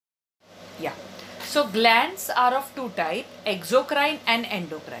So glands are of two types, exocrine and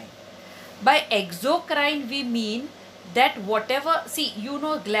endocrine. By exocrine we mean that whatever, see, you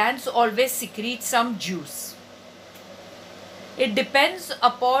know, glands always secrete some juice. It depends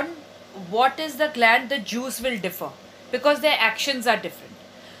upon what is the gland, the juice will differ because their actions are different.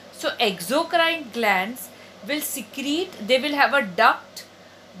 So exocrine glands will secrete, they will have a duct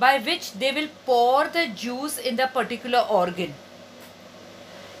by which they will pour the juice in the particular organ.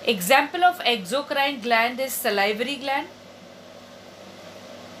 Example of exocrine gland is salivary gland,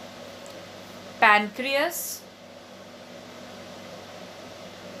 pancreas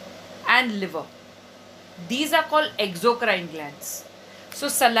and liver. These are called exocrine glands. So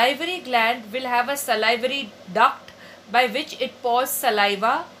salivary gland will have a salivary duct by which it pours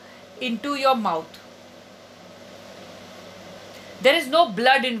saliva into your mouth. There is no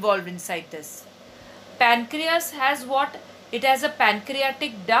blood involved inside this. Pancreas has what? It has a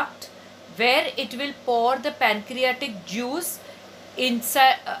pancreatic duct where it will pour the pancreatic juice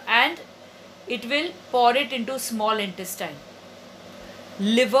inside and it will pour it into small intestine.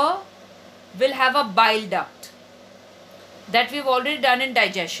 Liver will have a bile duct that we've already done in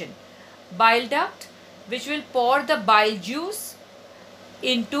digestion. Bile duct which will pour the bile juice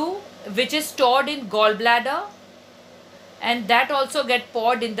into, which is stored in gallbladder, and that also get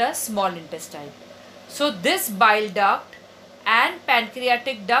poured in the small intestine. So this bile duct and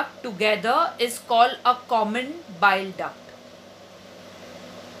pancreatic duct together is called a common bile duct.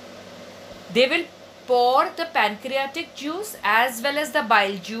 They will pour the pancreatic juice as well as the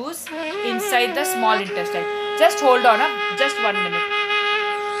bile juice inside the small intestine. Just hold on, just 1 minute.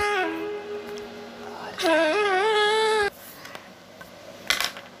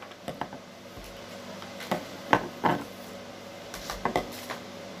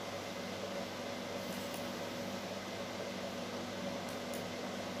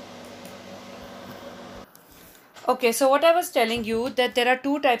 Okay, so what I was telling you, that there are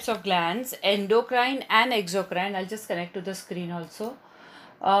two types of glands, endocrine and exocrine. I'll just connect to the screen also.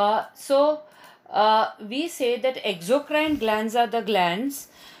 We say that exocrine glands are the glands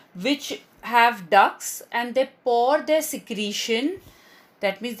which have ducts and they pour their secretion.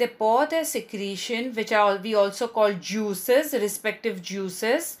 That means they pour their secretion, which are we also call juices, respective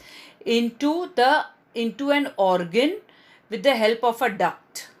juices, into an organ with the help of a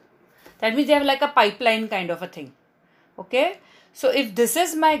duct. That means they have like a pipeline kind of a thing. Okay. So if this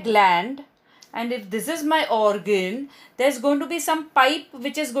is my gland and if this is my organ, there's going to be some pipe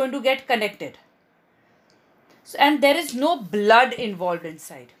which is going to get connected. So, and there is no blood involved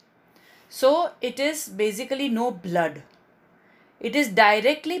inside. So it is basically no blood. It is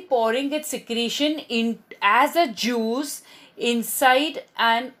directly pouring its secretion in as a juice inside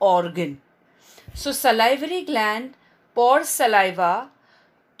an organ. So salivary gland pours saliva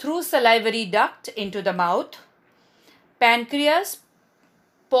through salivary duct into the mouth. Pancreas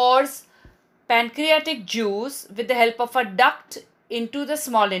pours pancreatic juice with the help of a duct into the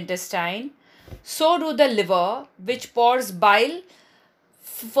small intestine. So do the liver, which pours bile.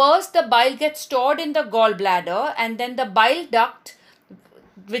 First the bile gets stored in the gallbladder and then the bile duct,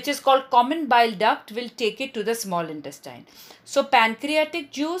 which is called common bile duct, will take it to the small intestine. So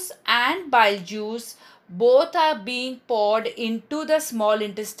pancreatic juice and bile juice both are being poured into the small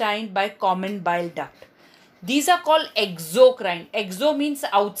intestine by common bile duct. These are called exocrine. Exo means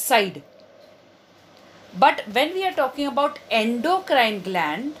outside. But when we are talking about endocrine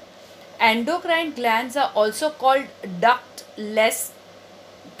glands are also called ductless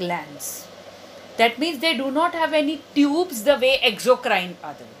glands. That means they do not have any tubes the way exocrine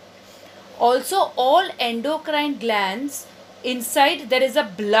are there. Also, all endocrine glands, inside there is a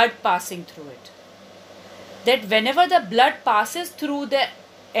blood passing through it. That whenever the blood passes through the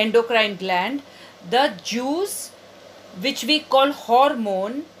endocrine gland, the juice, which we call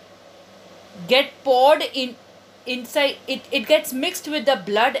hormone, get poured inside. It gets mixed with the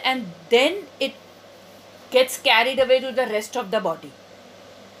blood and then it gets carried away to the rest of the body.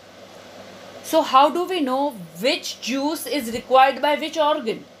 So how do we know which juice is required by which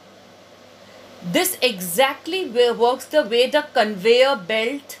organ? This exactly works the way the conveyor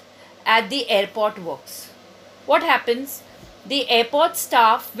belt at the airport works. What happens? The airport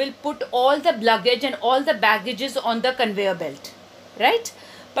staff will put all the luggage and all the baggages on the conveyor belt, right?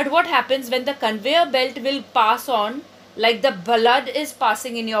 But what happens when the conveyor belt will pass on, like the blood is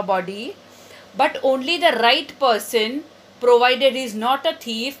passing in your body, but only the right person, provided he is not a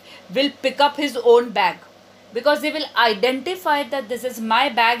thief, will pick up his own bag, because they will identify that this is my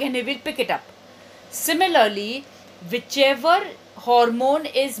bag and he will pick it up. Similarly, whichever hormone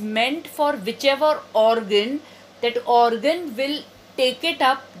is meant for whichever organ, that organ will take it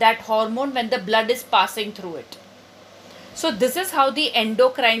up, that hormone, when the blood is passing through it. So this is how the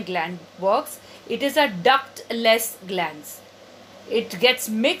endocrine gland works. It is a ductless gland. It gets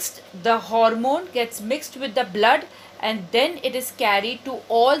mixed, the hormone gets mixed with the blood, and then it is carried to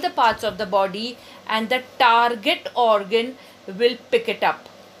all the parts of the body, and the target organ will pick it up.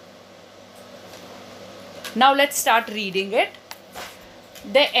 Now let's start reading it.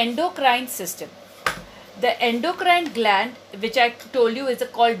 The endocrine system. The endocrine gland, which I told you is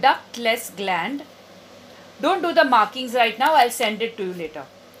called ductless gland. Don't do the markings right now, I'll send it to you later.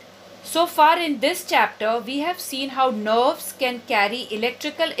 So far in this chapter, we have seen how nerves can carry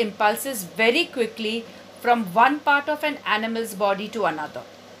electrical impulses very quickly from one part of an animal's body to another.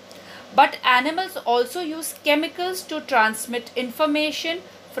 But animals also use chemicals to transmit information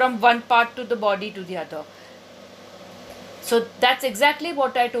from one part to the body to the other. So that's exactly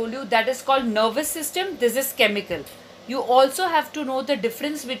what I told you. That is called nervous system. This is chemical. You also have to know the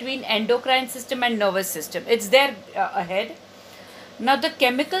difference between endocrine system and nervous system. It's there ahead. Now the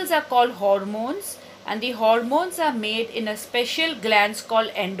chemicals are called hormones, and the hormones are made in a special glands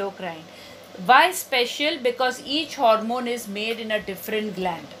called endocrine. Why special? Because each hormone is made in a different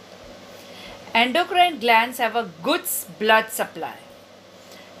gland. Endocrine glands have a good blood supply.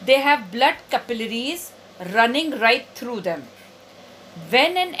 They have blood capillaries running right through them.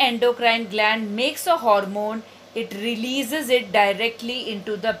 When an endocrine gland makes a hormone, it releases it directly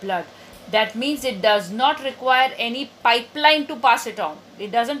into the blood. That means it does not require any pipeline to pass it on.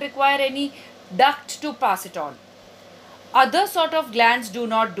 It doesn't require any duct to pass it on. Other sort of glands do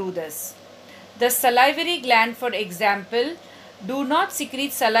not do this. The salivary gland, for example, do not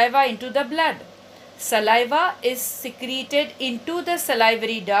secrete saliva into the blood. Saliva is secreted into the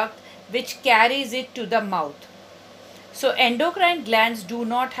salivary duct, which carries it to the mouth. So endocrine glands do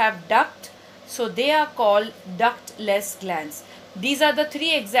not have duct, so they are called ductless glands. These are the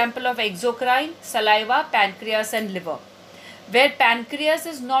three examples of exocrine: saliva, pancreas and liver. Where pancreas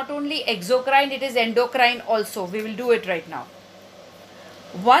is not only exocrine, it is endocrine also. We will do it right now.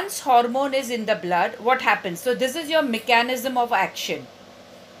 Once hormone is in the blood, what happens? So this is your mechanism of action.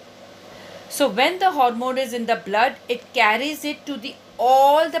 So when the hormone is in the blood, it carries it to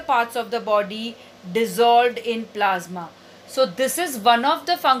all the parts of the body dissolved in plasma. So this is one of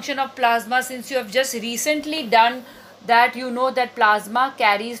the function of plasma. Since you have just recently done that, you know that plasma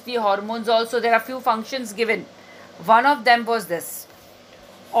carries the hormones also. There are few functions given. One of them was this.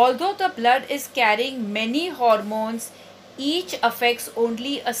 Although the blood is carrying many hormones, each affects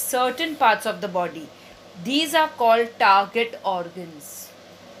only a certain parts of the body. These are called target organs.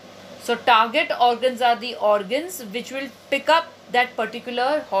 So target organs are the organs which will pick up that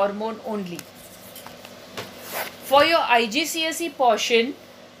particular hormone only. For your IGCSE portion,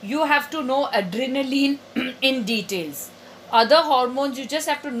 you have to know adrenaline in details. Other hormones, you just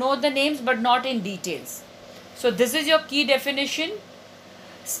have to know the names but not in details. So this is your key definition.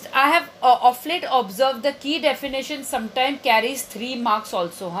 I have of late observed the key definition sometimes carries 3 marks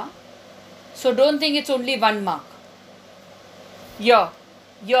also. So don't think it's only 1 mark. Your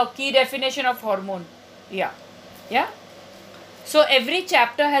key definition of hormone. Yeah. So every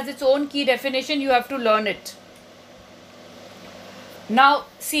chapter has its own key definition. You have to learn it. Now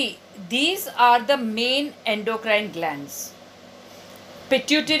see, these are the main endocrine glands.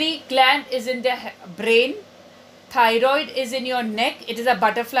 Pituitary gland is in the brain. Thyroid is in your neck. It is a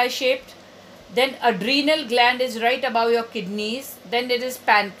butterfly shaped. Then adrenal gland is right above your kidneys. Then it is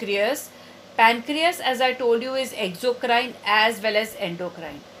pancreas. Pancreas, as I told you, is exocrine as well as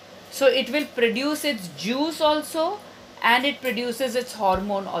endocrine. So it will produce its juice also, and it produces its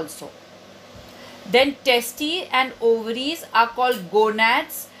hormone also. Then testes and ovaries are called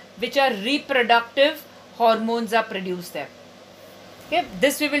gonads, which are reproductive hormones are produced there. Okay,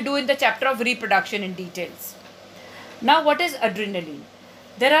 this we will do in the chapter of reproduction in details. Now what is adrenaline?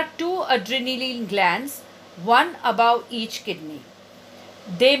 There are 2 adrenaline glands, one above each kidney.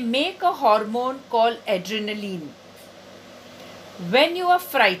 They make a hormone called adrenaline. When you are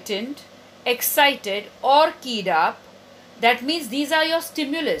frightened, excited or keyed up, that means these are your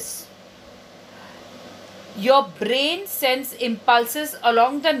stimulus. Your brain sends impulses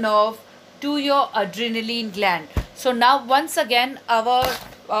along the nerve to your adrenaline gland. So now once again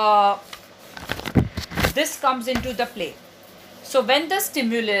this comes into the play. So when the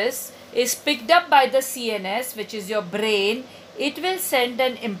stimulus is picked up by the CNS, which is your brain, it will send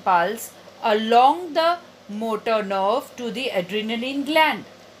an impulse along the motor nerve to the adrenaline gland.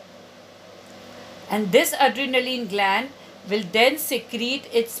 And this adrenaline gland will then secrete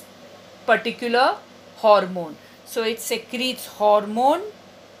its particular hormone. So it secretes hormone,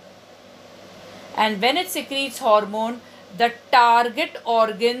 and when it secretes hormone, the target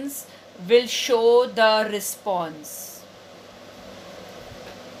organs will show the response.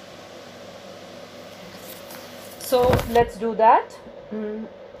 So let's do that.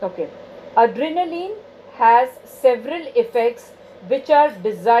 Okay. Adrenaline has several effects which are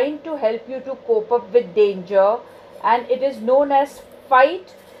designed to help you to cope up with danger, and it is known as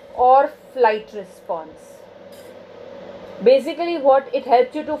fight or flight response. Basically what it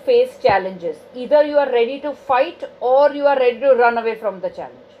helps you to face challenges. Either you are ready to fight or you are ready to run away from the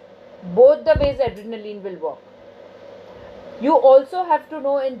challenge. Both the ways adrenaline will work. You also have to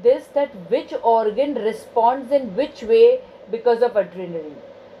know in this that which organ responds in which way because of adrenaline.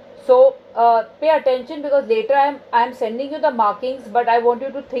 So pay attention, because later I am sending you the markings, but I want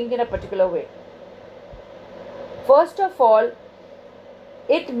you to think in a particular way. First of all,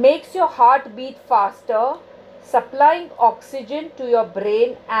 it makes your heart beat faster, supplying oxygen to your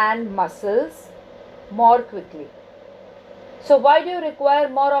brain and muscles more quickly. So why do you require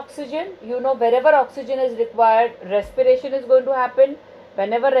more oxygen? You know, wherever oxygen is required, respiration is going to happen.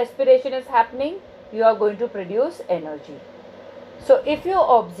 Whenever respiration is happening, you are going to produce energy. So if you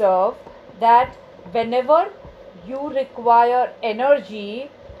observe that whenever you require energy,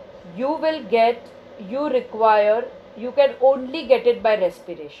 you can only get it by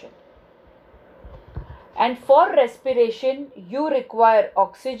respiration. And for respiration, you require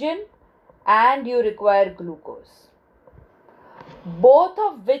oxygen and you require glucose, both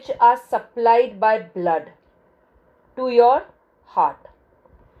of which are supplied by blood to your heart.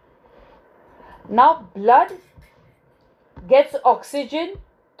 Now, blood gets oxygen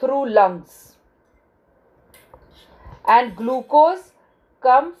through lungs, and glucose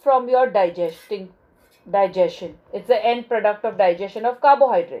come from your digestion. It's the end product of digestion of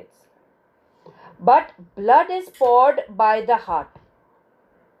carbohydrates. But blood is poured by the heart.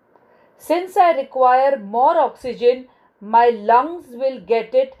 Since I require more oxygen, my lungs will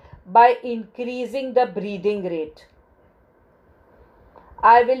get it by increasing the breathing rate.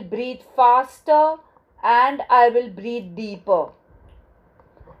 I will breathe faster and I will breathe deeper.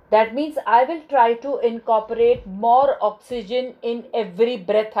 That means I will try to incorporate more oxygen in every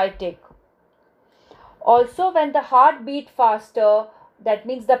breath I take. Also, when the heart beat faster, that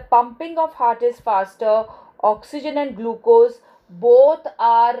means the pumping of heart is faster, oxygen and glucose both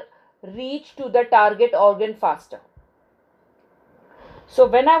are reached to the target organ faster. So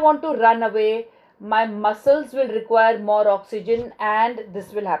when I want to run away, my muscles will require more oxygen and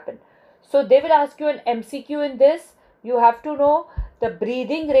this will happen. So they will ask you an MCQ in this. You have to know the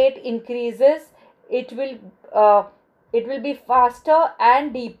breathing rate increases. It will be faster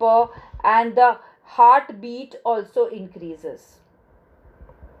and deeper, and the heartbeat also increases.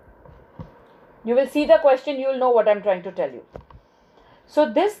 You will see the question, you will know what I am trying to tell you.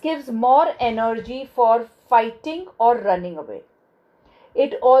 So this gives more energy for fighting or running away.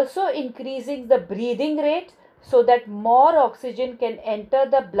 It also increases the breathing rate so that more oxygen can enter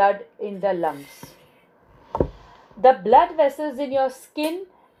the blood in the lungs. The blood vessels in your skin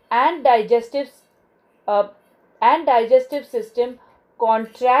and digestive system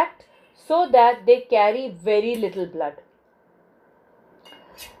contract so that they carry very little blood.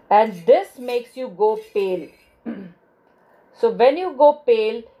 And this makes you go pale. So when you go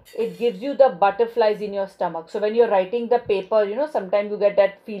pale, it gives you the butterflies in your stomach. So when you're writing the paper, you know, sometimes you get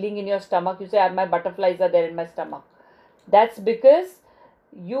that feeling in your stomach. You say, my butterflies are there in my stomach. That's because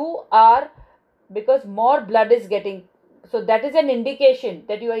because more blood is getting. So that is an indication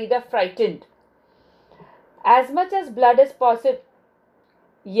that you are either frightened. As much as blood is possible.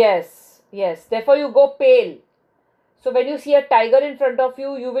 Yes. Therefore you go pale. So when you see a tiger in front of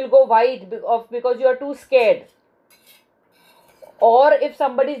you, you will go white because you are too scared. Or if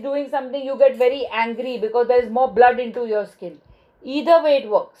somebody is doing something, you get very angry because there is more blood into your skin. Either way it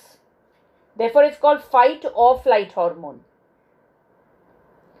works. Therefore it's called fight or flight hormone.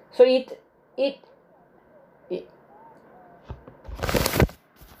 So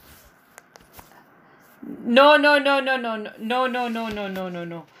No.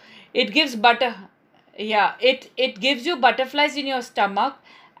 It gives it gives you butterflies in your stomach.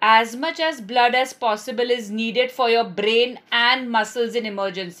 As much as blood as possible is needed for your brain and muscles in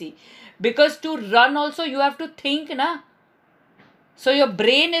emergency. Because to run also you have to think, na? So your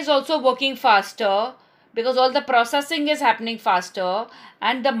brain is also working faster because all the processing is happening faster,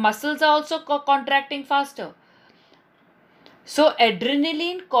 and the muscles are also contracting faster. So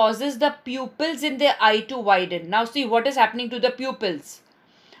adrenaline causes the pupils in the eye to widen. Now see what is happening to the pupils.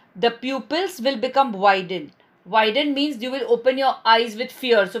 The pupils will become widened. Widen means you will open your eyes with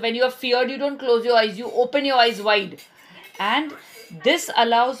fear. So when you are feared, you don't close your eyes, you open your eyes wide. And this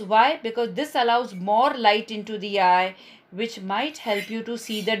allows, why? Because this allows more light into the eye, which might help you to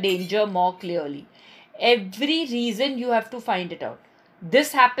see the danger more clearly. Every reason you have to find it out.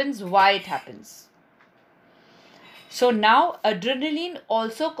 This happens, why it happens. So now adrenaline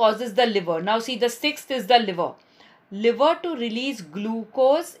also causes the liver. Now see, the sixth is the liver. Liver to release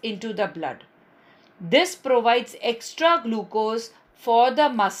glucose into the blood. This provides extra glucose for the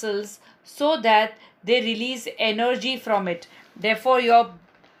muscles so that they release energy from it. Therefore, your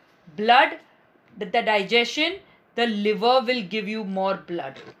blood, the digestion, the liver will give you more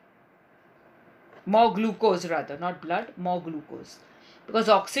blood. More glucose rather, not blood, more glucose. Because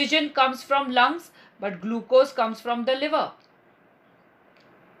oxygen comes from lungs, but glucose comes from the liver.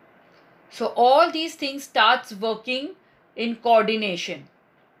 So all these things starts working in coordination.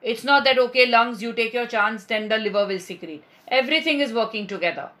 It's not that, okay, lungs, you take your chance, then the liver will secrete. Everything is working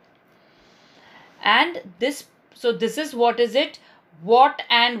together. And this is what is it? What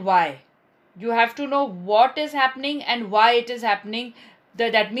and why. You have to know what is happening and why it is happening.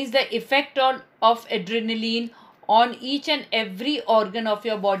 That means the effect of adrenaline on each and every organ of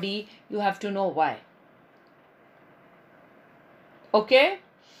your body. You have to know why. Okay?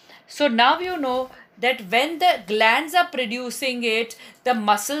 So now you know that when the glands are producing it, the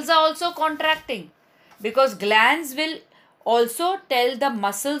muscles are also contracting. Because glands will also tell the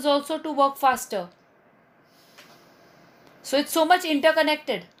muscles also to work faster. So it's so much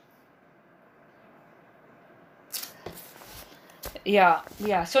interconnected. Yeah.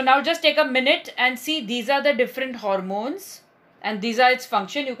 So now just take a minute and see, these are the different hormones and these are its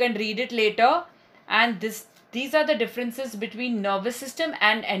function. You can read it later. And these are the differences between nervous system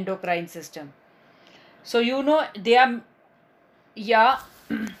and endocrine system. So you know they are, yeah.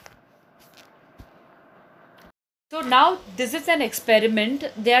 So now this is an experiment.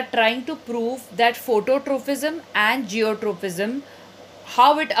 They are trying to prove that phototropism and geotropism,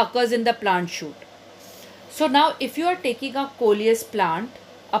 how it occurs in the plant shoot. So now if you are taking a coleus plant,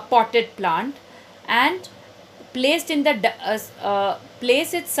 a potted plant, and place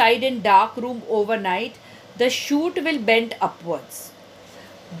its side in dark room overnight, the shoot will bend upwards.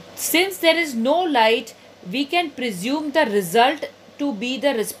 Since there is no light, we can presume the result to be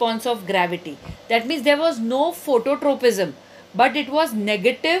the response of gravity. That means there was no phototropism, but it was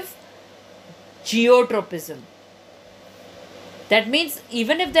negative geotropism. That means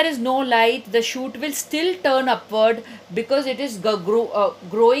even if there is no light, the shoot will still turn upward because it is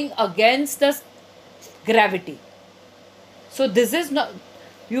growing against the gravity. So this is not,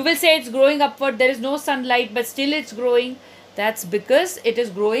 you will say it's growing upward, there is no sunlight, but still it's growing. That's because it is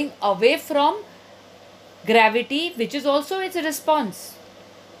growing away from gravity, which is also its response.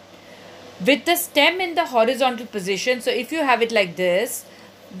 With the stem in the horizontal position, so if you have it like this,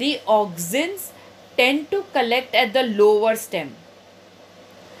 the auxins tend to collect at the lower stem,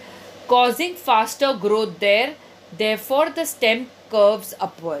 causing faster growth there. Therefore, the stem curves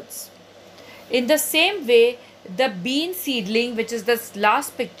upwards. In the same way, the bean seedling, which is this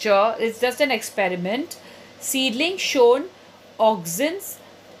last picture, is just an experiment. Seedling shown, auxins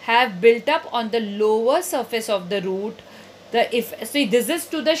have built up on the lower surface of the root. See, this is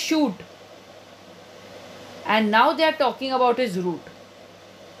to the shoot. And now they are talking about his root.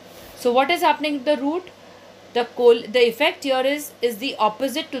 So what is happening to the root? The effect here is the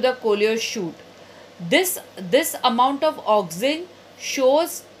opposite to the coleus shoot. This amount of auxin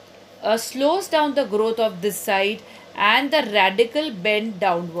slows down the growth of this side and the radical bend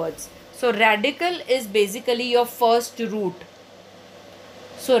downwards. So radical is basically your first root.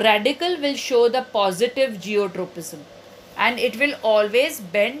 So radical will show the positive geotropism and it will always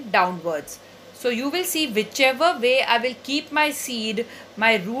bend downwards. So you will see whichever way I will keep my seed,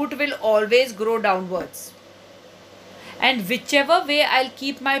 my root will always grow downwards. And whichever way I'll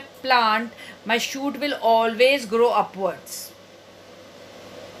keep my plant, my shoot will always grow upwards.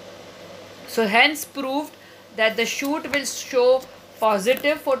 So hence proved that the shoot will show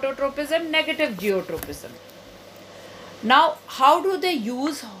positive phototropism, negative geotropism. Now, how do they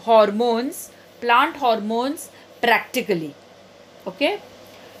use hormones, plant hormones, practically? Okay.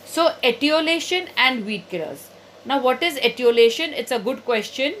 So, etiolation and weed killers. Now, what is etiolation? It's a good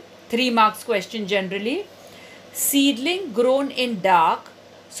question. 3 marks question generally. Seedling grown in dark.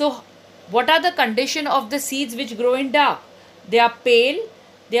 So, what are the condition of the seeds which grow in dark? They are pale,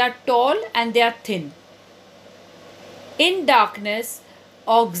 they are tall and they are thin. In darkness,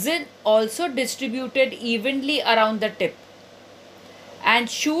 auxin also distributed evenly around the tip and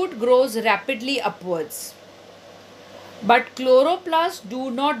shoot grows rapidly upwards. But chloroplasts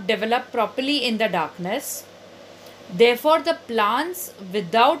do not develop properly in the darkness. Therefore, the plants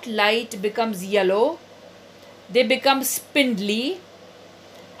without light becomes yellow, they become spindly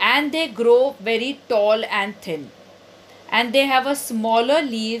and they grow very tall and thin. and they have a smaller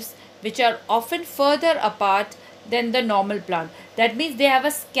leaves which are often further apart than the normal plant. That means they have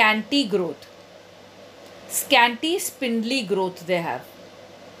a scanty growth. Scanty spindly growth they have.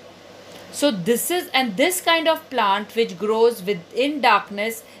 So this kind of plant which grows within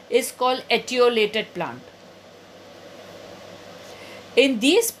darkness is called etiolated plant. In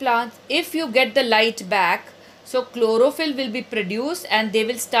these plants, if you get the light back, so chlorophyll will be produced and they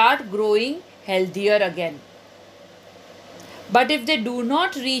will start growing healthier again. But if they do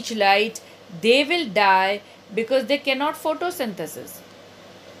not reach light, they will die because they cannot photosynthesis.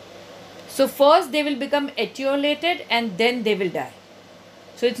 So first they will become etiolated and then they will die.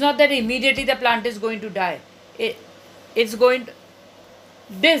 So it's not that immediately the plant is going to die. It's going to,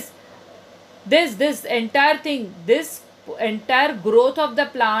 this entire thing, this entire growth of the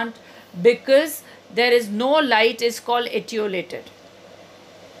plant, because there is no light, is called etiolated.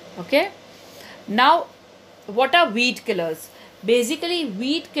 Okay. Now, what are weed killers? Basically,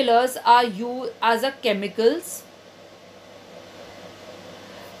 weed killers are used as a chemicals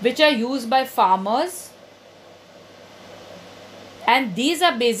which are used by farmers, and these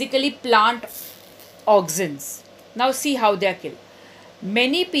are basically plant auxins. Now see how they are killed.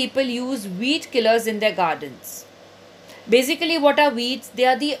 Many people use weed killers in their gardens. Basically, what are weeds? They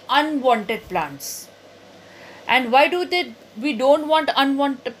are the unwanted plants. And why we don't want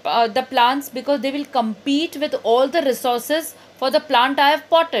unwanted the plants? Because they will compete with all the resources for the plant I have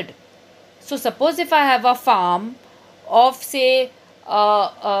potted. So suppose if I have a farm of say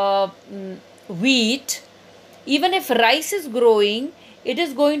wheat, even if rice is growing, it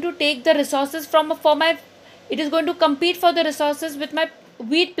is going to take the resources it is going to compete for the resources with my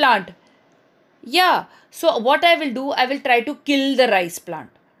wheat plant. Yeah, so what I will do, I will try to kill the rice plant.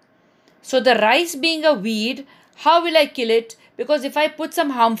 So the rice being a weed, how will I kill it? Because if I put some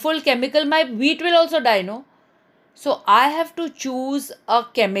harmful chemical, my wheat will also die, no? So I have to choose a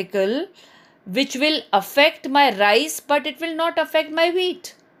chemical which will affect my rice, but it will not affect my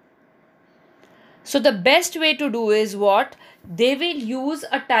wheat. So the best way to do is what? They will use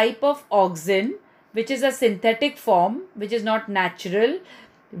a type of auxin, which is a synthetic form, which is not natural,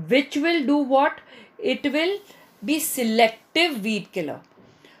 which will do what? It will be selective weed killer.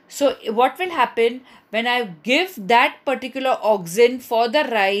 So what will happen when I give that particular auxin for the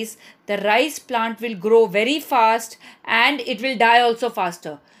rice plant will grow very fast and it will die also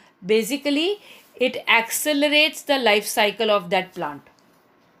faster. Basically, it accelerates the life cycle of that plant.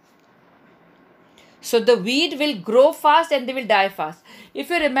 So the weed will grow fast and they will die fast.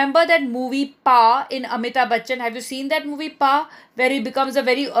 If you remember that movie Pa in Amitabh Bachchan, have you seen that movie Pa, where he becomes a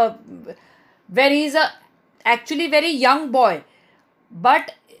where he is actually very young boy,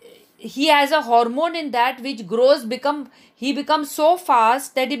 but he has a hormone in that which he becomes so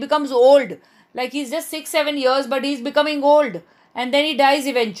fast that he becomes old. Like he's just 6-7 years, but he's becoming old, and then he dies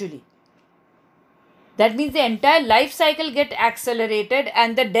eventually. That means the entire life cycle gets accelerated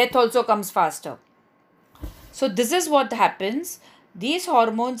and the death also comes faster. So this is what happens. These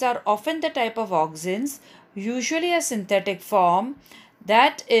hormones are often the type of auxins, usually a synthetic form,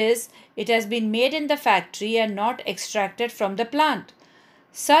 that is, it has been made in the factory and not extracted from the plant.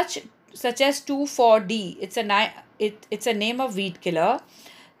 Such as 2,4-D, it's a name of weed killer.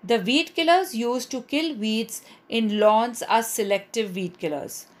 The weed killers used to kill weeds in lawns are selective weed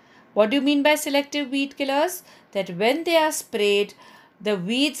killers. What do you mean by selective weed killers? That when they are sprayed, the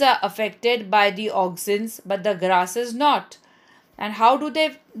weeds are affected by the auxins, but the grass is not. And how do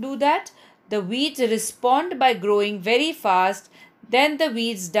they do that? The weeds respond by growing very fast, then the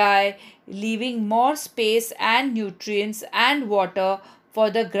weeds die, leaving more space and nutrients and water for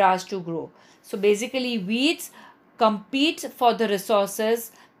the grass to grow. So basically, weeds compete for the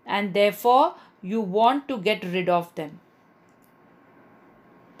resources and therefore you want to get rid of them.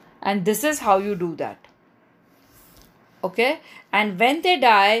 And this is how you do that. Okay, and when they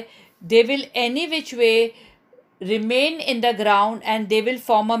die, they will any which way remain in the ground and they will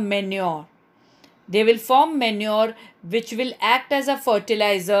form a manure. They will form manure which will act as a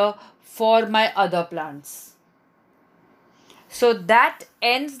fertilizer for my other plants. So that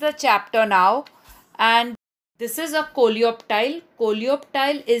ends the chapter now, and this is a coleoptile.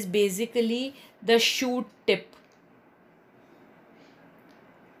 Coleoptile is basically the shoot tip.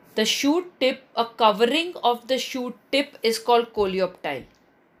 The shoot tip, a covering of the shoot tip is called coleoptile.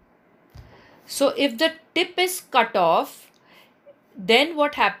 So if the tip is cut off, then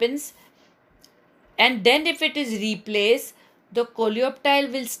what happens? And then if it is replaced, the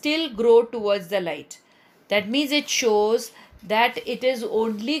coleoptile will still grow towards the light. That means it shows that it is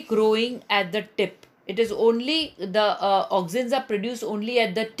only growing at the tip. It is only the auxins are produced only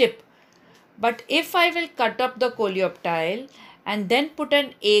at the tip. But if I will cut up the coleoptile and then put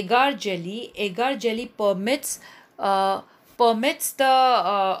an agar jelly permits the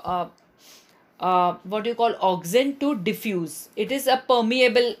what you call auxin to diffuse. It is a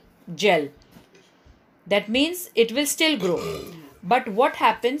permeable gel. That means it will still grow. But what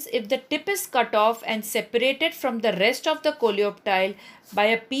happens if the tip is cut off and separated from the rest of the coleoptile by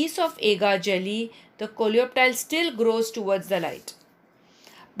a piece of agar jelly? The coleoptile still grows towards the light.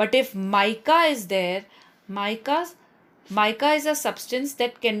 But if mica is there, mica is a substance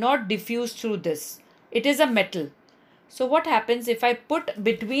that cannot diffuse through this. It is a metal. So what happens if I put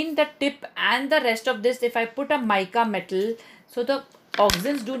between the tip and the rest of this, if I put a mica metal, so the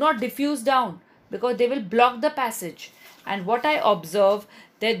auxins do not diffuse down because they will block the passage. And what I observe,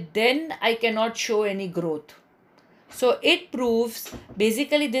 that then I cannot show any growth. So it proves,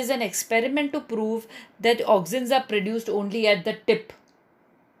 basically this is an experiment to prove that auxins are produced only at the tip.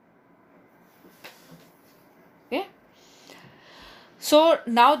 Okay. So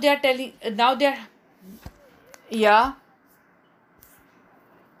now they are telling, yeah.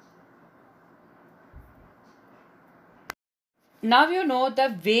 Now you know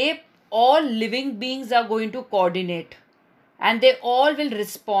the way all living beings are going to coordinate, and they all will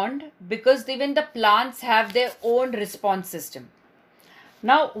respond because even the plants have their own response system.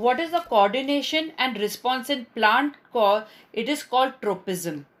 Now, what is the coordination and response in plant core? It is called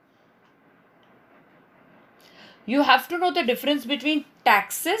tropism. You have to know the difference between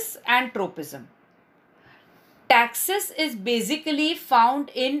taxis and tropism. Taxis is basically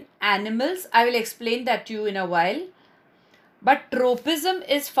found in animals. I will explain that to you in a while. But tropism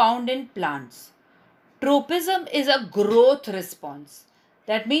is found in plants. Tropism is a growth response.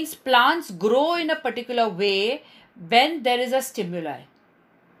 That means plants grow in a particular way when there is a stimuli.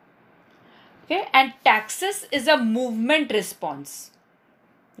 Okay, and taxis is a movement response,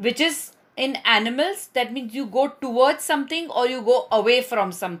 which is in animals. That means you go towards something or you go away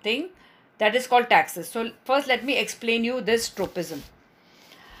from something. That is called taxis. So first let me explain you this tropism.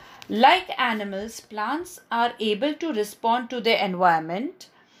 Like animals, plants are able to respond to their environment,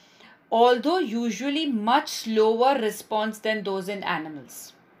 although usually much slower response than those in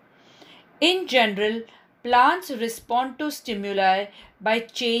animals. In general, plants respond to stimuli by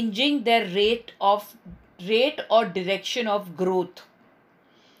changing their rate or direction of growth.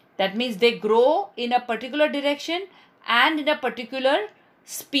 That means they grow in a particular direction and in a particular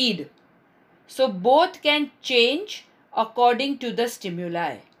speed. So both can change according to the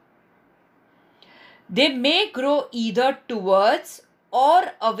stimuli. They may grow either towards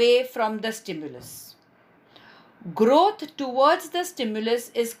or away from the stimulus. Growth towards the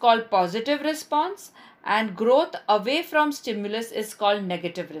stimulus is called positive response, and growth away from stimulus is called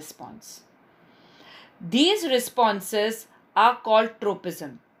negative response. These responses are called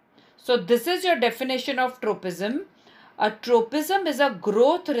tropism. So this is your definition of tropism. A tropism is a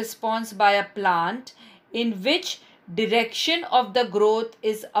growth response by a plant in which direction of the growth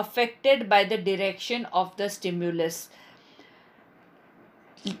is affected by the direction of the stimulus.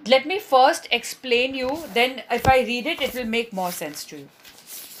 Let me first explain you, then if I read it, it will make more sense to you.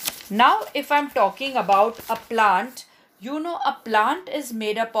 Now, if I'm talking about a plant, you know a plant is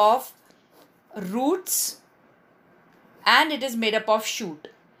made up of roots and it is made up of shoot.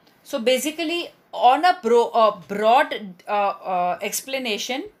 So basically, on a broad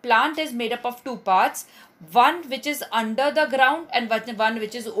explanation, plant is made up of two parts. One which is under the ground and one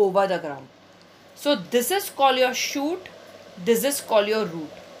which is over the ground. So this is called your shoot, this is called your root.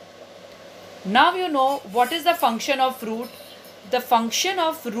 Now you know what is the function of root. The function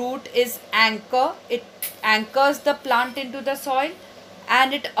of root is anchor. It anchors the plant into the soil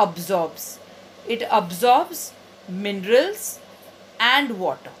and it absorbs. It absorbs minerals and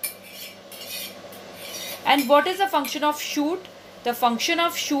water. And what is the function of shoot? The function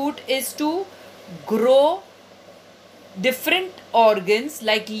of shoot is to grow different organs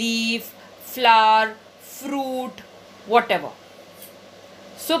like leaf, flower, fruit, whatever.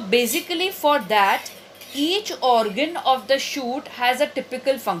 So basically for that, each organ of the shoot has a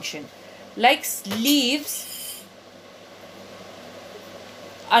typical function. Like leaves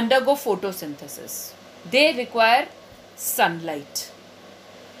undergo photosynthesis. They require sunlight.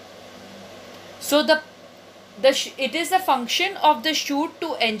 So it is a function of the shoot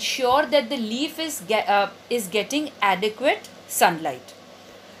to ensure that the leaf is getting adequate sunlight.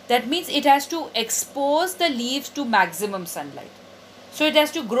 That means it has to expose the leaves to maximum sunlight. So it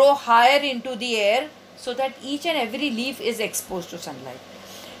has to grow higher into the air so that each and every leaf is exposed to sunlight.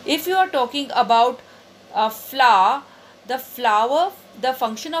 If you are talking about a flower, the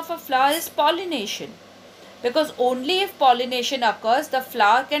function of a flower is pollination. because only if pollination occurs, the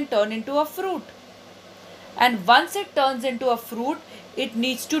flower can turn into a fruit. And once it turns into a fruit, it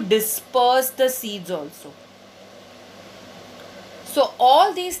needs to disperse the seeds also. So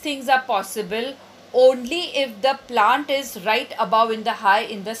all these things are possible only if the plant is right above in the high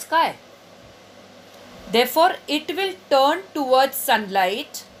in the sky. Therefore, it will turn towards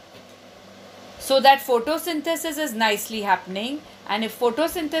sunlight so that photosynthesis is nicely happening. And if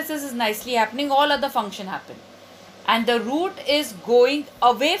photosynthesis is nicely happening, all other function happen. And the root is going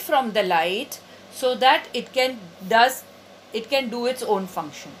away from the light so that it can do its own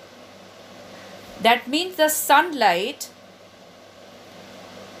function. That means the sunlight,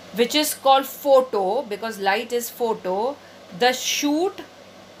 which is called photo, because light is photo, the shoot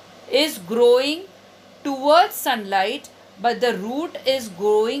is growing towards sunlight, but the root is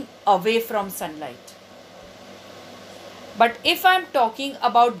growing away from sunlight. But if I am talking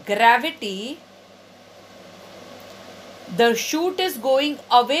about gravity, the shoot is going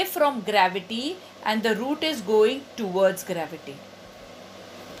away from gravity and the root is going towards gravity.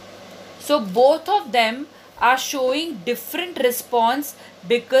 So both of them are showing different response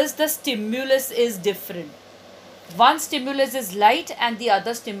because the stimulus is different. One stimulus is light and the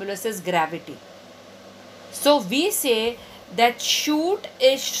other stimulus is gravity. So we say that shoot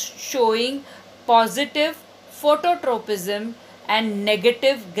is showing positive phototropism and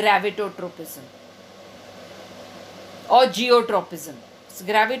negative gravitotropism or geotropism. So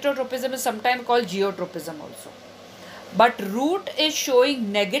gravitotropism is sometimes called geotropism also. But root is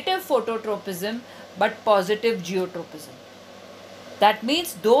showing negative phototropism but positive geotropism. That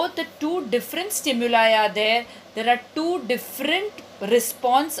means though the two different stimuli are there, there are two different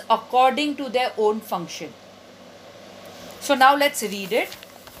response according to their own function. So now let's read it.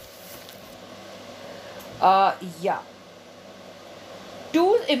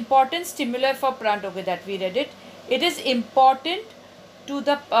 Two important stimuli for plant. Okay, that we read it. It is important to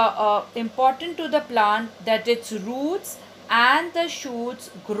the plant that its roots and the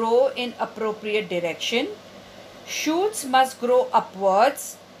shoots grow in appropriate direction. Shoots must grow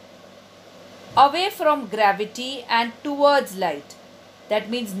upwards, away from gravity and towards light. That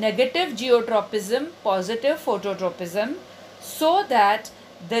means negative geotropism, positive phototropism, so that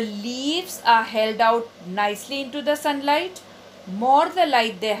the leaves are held out nicely into the sunlight. More the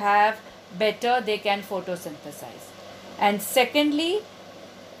light they have, better they can photosynthesize. And secondly,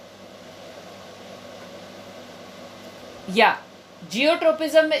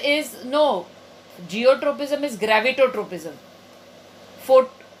 geotropism is gravitotropism.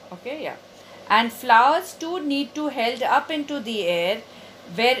 And flowers too need to held up into the air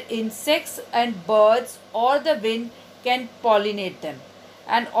where insects and birds or the wind can pollinate them,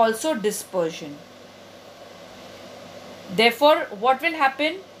 and also dispersion. Therefore, what will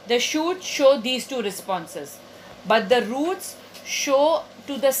happen? The shoots show these two responses, but the roots show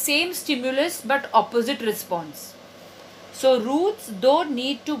to the same stimulus but opposite response. So roots don't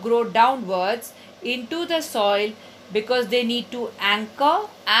need to grow downwards into the soil because they need to anchor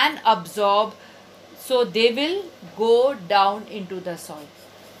and absorb, so they will go down into the soil.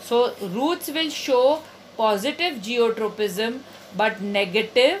 So roots will show positive geotropism but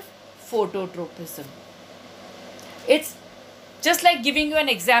negative phototropism. It's just like giving you an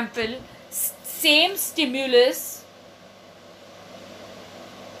example, same stimulus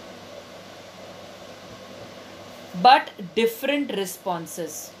but different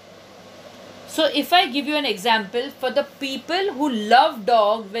responses. So if I give you an example, for the people who love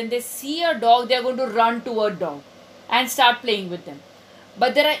dogs, when they see a dog, they are going to run toward dog and start playing with them.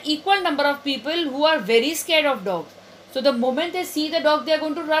 But there are equal number of people who are very scared of dogs. So the moment they see the dog, they are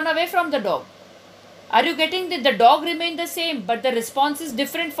going to run away from the dog. Are you getting that? The dog remains the same, but the response is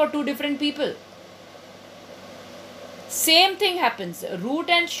different for two different people. Same thing happens. Root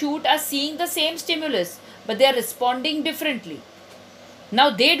and shoot are seeing the same stimulus, but they are responding differently. Now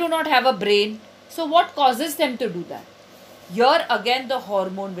they do not have a brain. So what causes them to do that? Here again the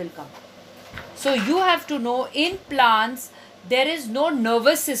hormone will come. So you have to know, in plants there is no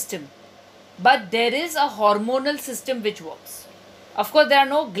nervous system, but there is a hormonal system which works. Of course there are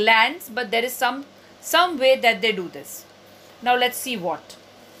no glands, but there is some way that they do this. Now let's see what.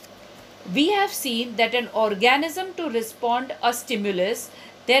 We have seen that an organism to respond a stimulus,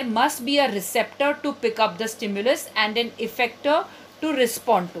 there must be a receptor to pick up the stimulus and an effector to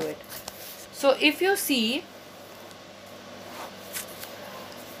respond to it. So if you see,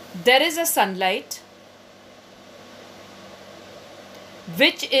 there is a sunlight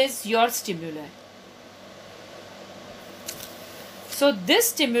which is your stimuli. So this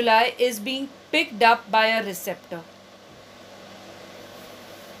stimuli is being picked up by a receptor.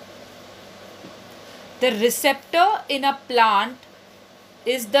 The receptor in a plant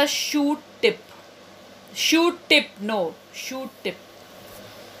is the shoot tip. Shoot tip, no. Shoot tip.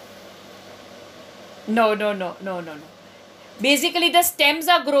 No. Basically, the stems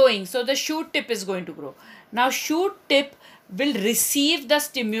are growing, so the shoot tip is going to grow. Now, shoot tip will receive the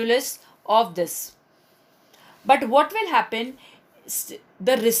stimulus of this. But what will happen?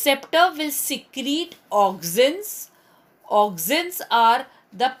 The receptor will secrete auxins. Auxins are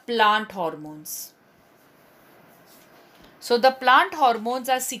the plant hormones. So the plant hormones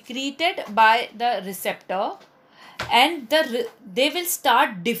are secreted by the receptor, and they will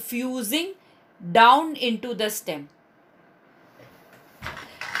start diffusing down into the stem.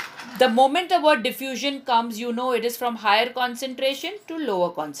 The moment the word diffusion comes, you know it is from higher concentration to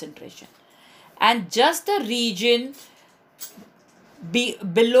lower concentration. And just the region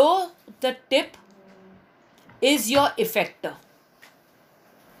below the tip is your effector.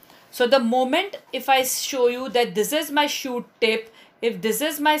 So the moment if I show you that this is my shoot tip, if this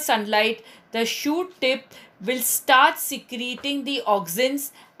is my sunlight, the shoot tip will start secreting the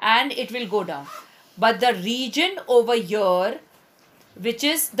auxins and it will go down. But the region over here, which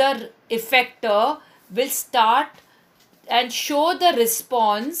is the effector, will start and show the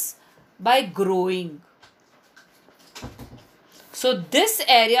response by growing. So this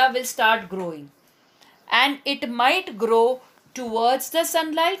area will start growing, and it might grow towards the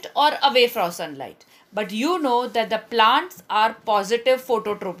sunlight or away from sunlight. But you know that the plants are positive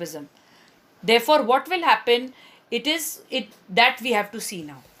phototropism. Therefore, what will happen? It is that we have to see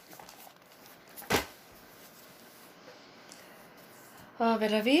now.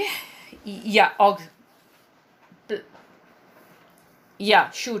 Where are we?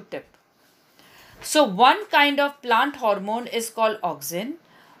 Shoot tip. So one kind of plant hormone is called auxin.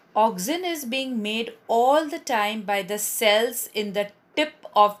 Auxin is being made all the time by the cells in the tip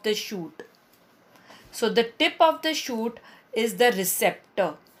of the shoot. So the tip of the shoot is the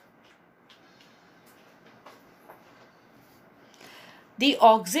receptor. The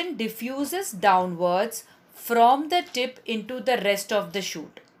auxin diffuses downwards from the tip into the rest of the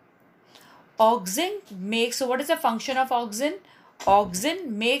shoot. Auxin makes, so what is the function of auxin?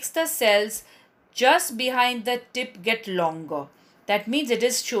 Auxin makes the cells just behind the tip get longer. That means it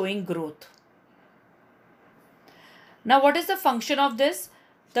is showing growth. Now what is the function of this?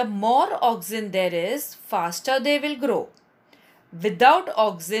 The more auxin there is, faster they will grow. Without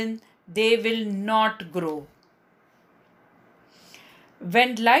auxin, they will not grow.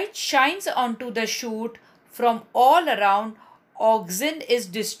 When light shines onto the shoot from all around, auxin is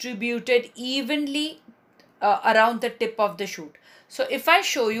distributed evenly around the tip of the shoot. So if I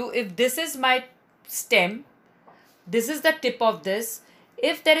show you, if this is my stem, this is the tip of this.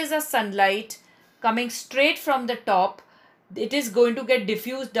 If there is a sunlight coming straight from the top, it is going to get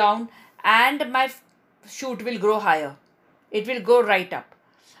diffused down and my shoot will grow higher. It will go right up.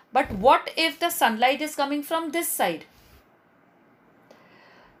 But what if the sunlight is coming from this side?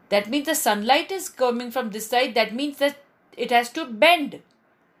 That means the sunlight is coming from this side. That means that it has to bend.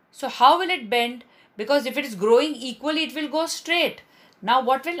 So how will it bend? Because if it is growing equally, it will go straight. Now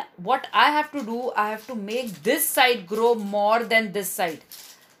what I have to do, I have to make this side grow more than this side,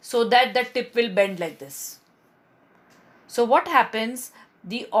 so that the tip will bend like this. So what happens?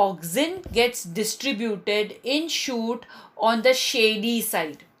 The auxin gets distributed in shoot on the shady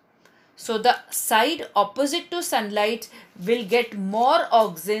side. So the side opposite to sunlight will get more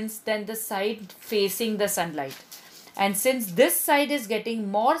auxins than the side facing the sunlight. And since this side is getting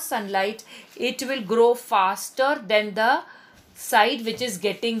more sunlight, it will grow faster than the side which is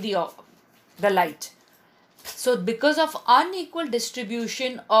getting the light. So because of unequal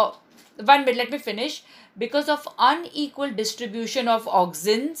distribution of, one minute, let me finish. Because of unequal distribution of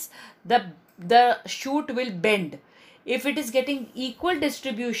auxins, the shoot will bend. If it is getting equal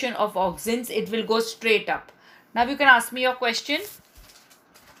distribution of auxins, it will go straight up. Now you can ask me your question.